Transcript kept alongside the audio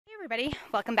Everybody,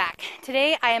 welcome back.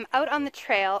 Today I am out on the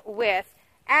trail with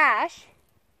Ash,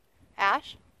 and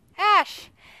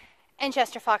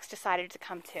Jesterphox decided to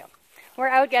come too. We're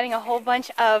out getting a whole bunch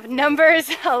of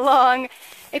numbers along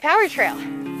a power trail.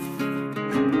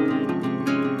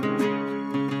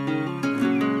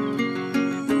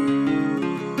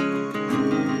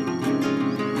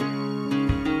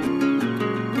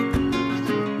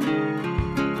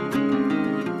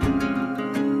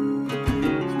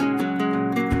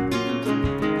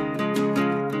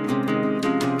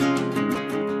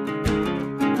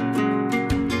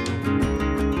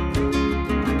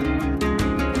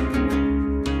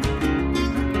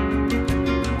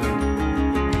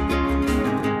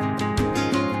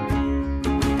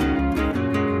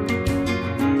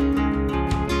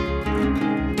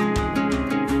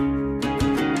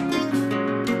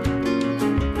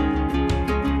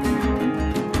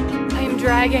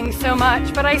 Dragging so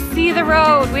much, but I see the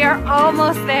road. We are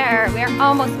almost there. We are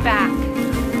almost back.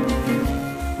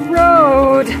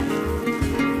 Road.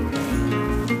 I'm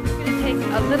gonna take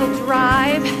a little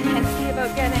drive and see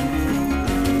about getting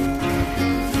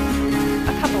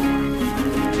a couple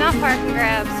more. Not park and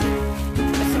grabs,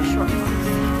 but some short walks.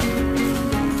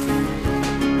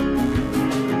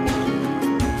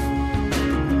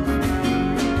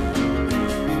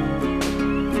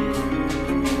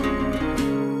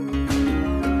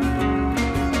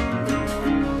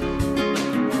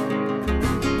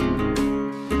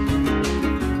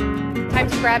 Time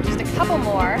to grab just a couple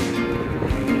more.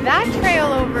 That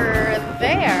trail over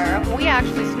there, we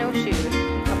actually snowshoed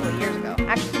a couple of years ago.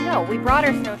 Actually, no, we brought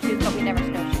our snowshoes, but we never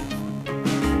snowshoed.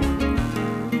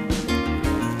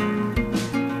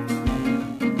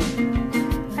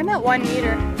 I'm at 1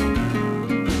 meter.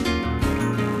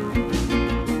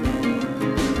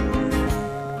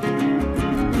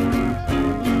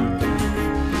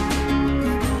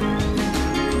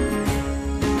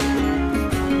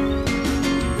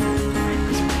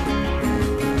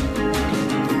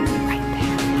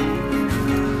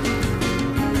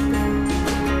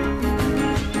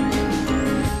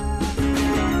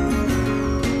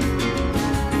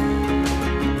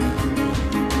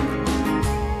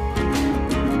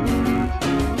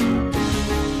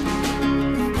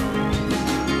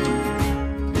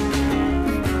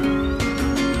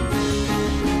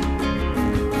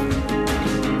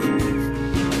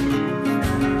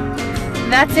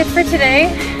 That's it for today.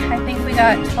 I think we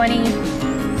got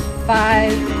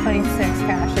 25, 26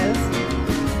 caches.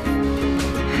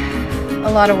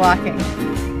 A lot of walking. I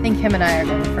think him and I are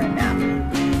going for a nap.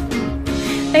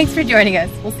 Thanks for joining us.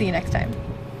 We'll see you next time.